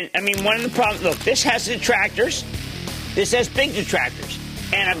 Again, I mean, one of the problems, look, this has detractors. This has big detractors.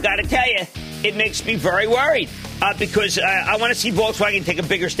 And I've got to tell you, it makes me very worried because I want to see Volkswagen take a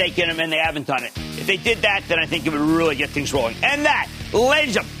bigger stake in them, and they haven't done it. If they did that, then I think it would really get things rolling. And that,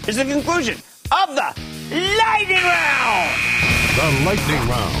 ladies and gentlemen, is the conclusion of the Lightning Round. The Lightning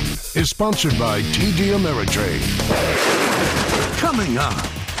Round is sponsored by TD Ameritrade. Coming up,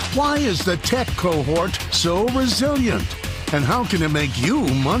 why is the tech cohort so resilient? And how can it make you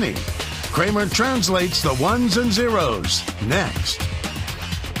money? Cramer translates the ones and zeros next.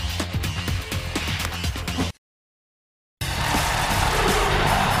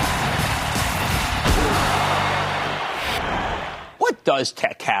 What does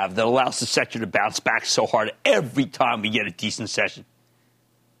tech have that allows the sector to bounce back so hard every time we get a decent session?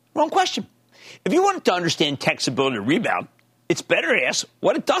 Wrong question. If you wanted to understand tech's ability to rebound, it's better to ask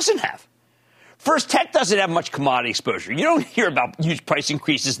what it doesn't have. First, tech doesn't have much commodity exposure. You don't hear about huge price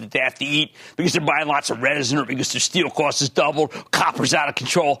increases that they have to eat because they're buying lots of resin or because their steel cost has doubled, copper's out of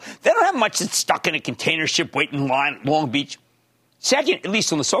control. They don't have much that's stuck in a container ship waiting in line at Long Beach. Second, at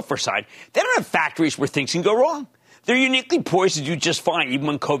least on the software side, they don't have factories where things can go wrong. They're uniquely poised to do just fine, even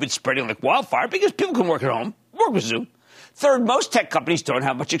when COVID's spreading like wildfire, because people can work at home, work with Zoom. Third, most tech companies don't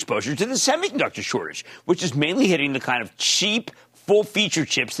have much exposure to the semiconductor shortage, which is mainly hitting the kind of cheap, full-feature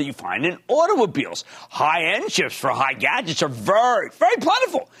chips that you find in automobiles. High-end chips for high gadgets are very, very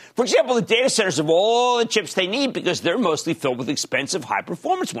plentiful. For example, the data centers have all the chips they need because they're mostly filled with expensive,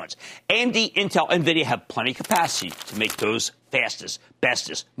 high-performance ones. AMD, Intel, NVIDIA have plenty of capacity to make those fastest,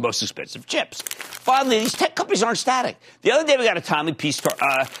 bestest, most expensive chips. Finally, these tech companies aren't static. The other day, we got a timely piece for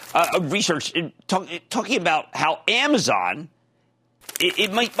research talking about how Amazon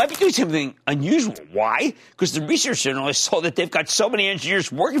it might be doing something unusual. Why? Because the research journalists saw that they've got so many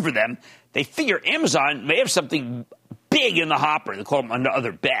engineers working for them, they figure Amazon may have something big in the hopper. They call them under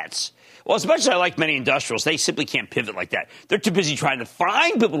other bets. Well, as much as I like many industrials, they simply can't pivot like that. They're too busy trying to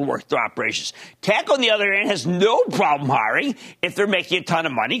find people to work their operations. Tech, on the other hand, has no problem hiring if they're making a ton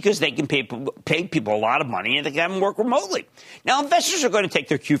of money because they can pay people a lot of money and they can have them work remotely. Now, investors are going to take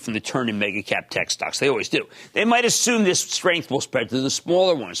their cue from the turn in mega-cap tech stocks. They always do. They might assume this strength will spread to the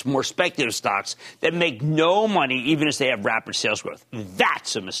smaller ones, more speculative stocks that make no money even as they have rapid sales growth.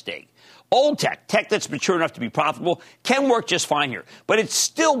 That's a mistake. Old tech that's mature enough to be profitable, can work just fine here. But it's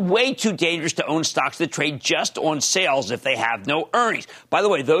still way too dangerous to own stocks that trade just on sales if they have no earnings. By the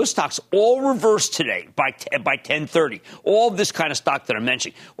way, those stocks all reversed today by 10:30. All of this kind of stock that I'm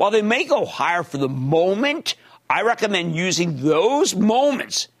mentioning. While they may go higher for the moment, I recommend using those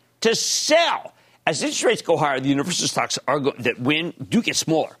moments to sell. As interest rates go higher, the universal stocks that win do get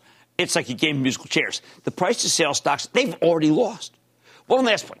smaller. It's like a game of musical chairs. The price to sale stocks, they've already lost. One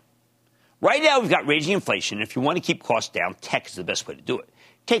last point. Right now, we've got raging inflation. If you want to keep costs down, tech is the best way to do it.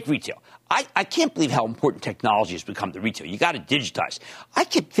 Take retail. I can't believe how important technology has become to retail. You got to digitize. I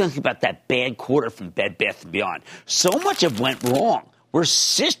kept thinking about that bad quarter from Bed Bath & Beyond. So much of went wrong. Were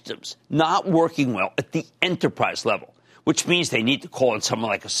systems not working well at the enterprise level, which means they need to call on someone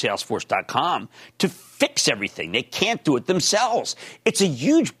like a Salesforce.com to fix everything. They can't do it themselves. It's a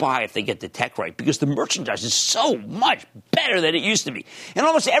huge buy if they get the tech right because the merchandise is so much better than it used to be. In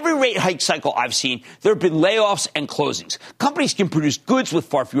almost every rate hike cycle I've seen, there have been layoffs and closings. Companies can produce goods with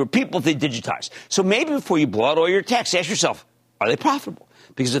far fewer people if they digitize. So maybe before you blow out all your techs, ask yourself, are they profitable?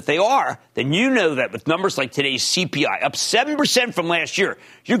 Because if they are, then you know that with numbers like today's CPI, up 7% from last year,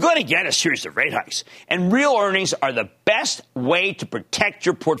 you're going to get a series of rate hikes. And real earnings are the best way to protect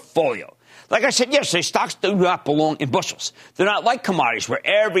your portfolio. Like I said yesterday, stocks do not belong in bushels. They're not like commodities where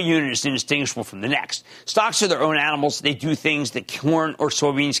every unit is indistinguishable from the next. Stocks are their own animals. They do things that corn or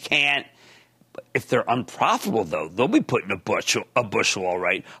soybeans can't. If they're unprofitable, though, they'll be put in a bushel, all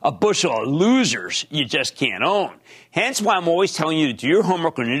right. A bushel of losers you just can't own. Hence why I'm always telling you to do your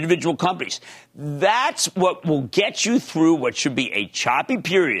homework on individual companies. That's what will get you through what should be a choppy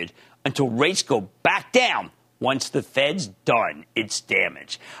period until rates go back down. Once the Fed's done its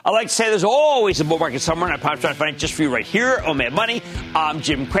damage. I like to say there's always a bull market somewhere, and I promise to find it just for you right here on Mad Money. I'm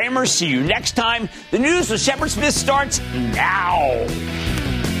Jim Cramer. See you next time. The news with Shepard Smith starts now.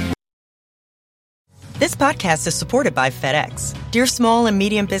 This podcast is supported by FedEx. Dear small and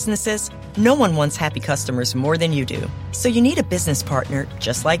medium businesses, no one wants happy customers more than you do. So you need a business partner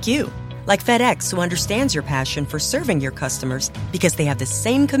just like you. Like FedEx, who understands your passion for serving your customers because they have the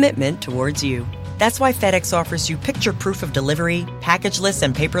same commitment towards you. That's why FedEx offers you picture proof of delivery, packageless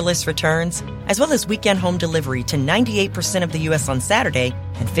and paperless returns, as well as weekend home delivery to 98% of the U.S. on Saturday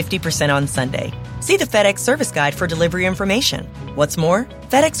and 50% on Sunday. See the FedEx service guide for delivery information. What's more,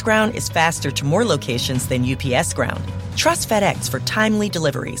 FedEx Ground is faster to more locations than UPS Ground. Trust FedEx for timely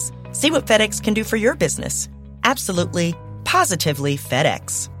deliveries. See what FedEx can do for your business. Absolutely, positively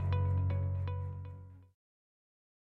FedEx.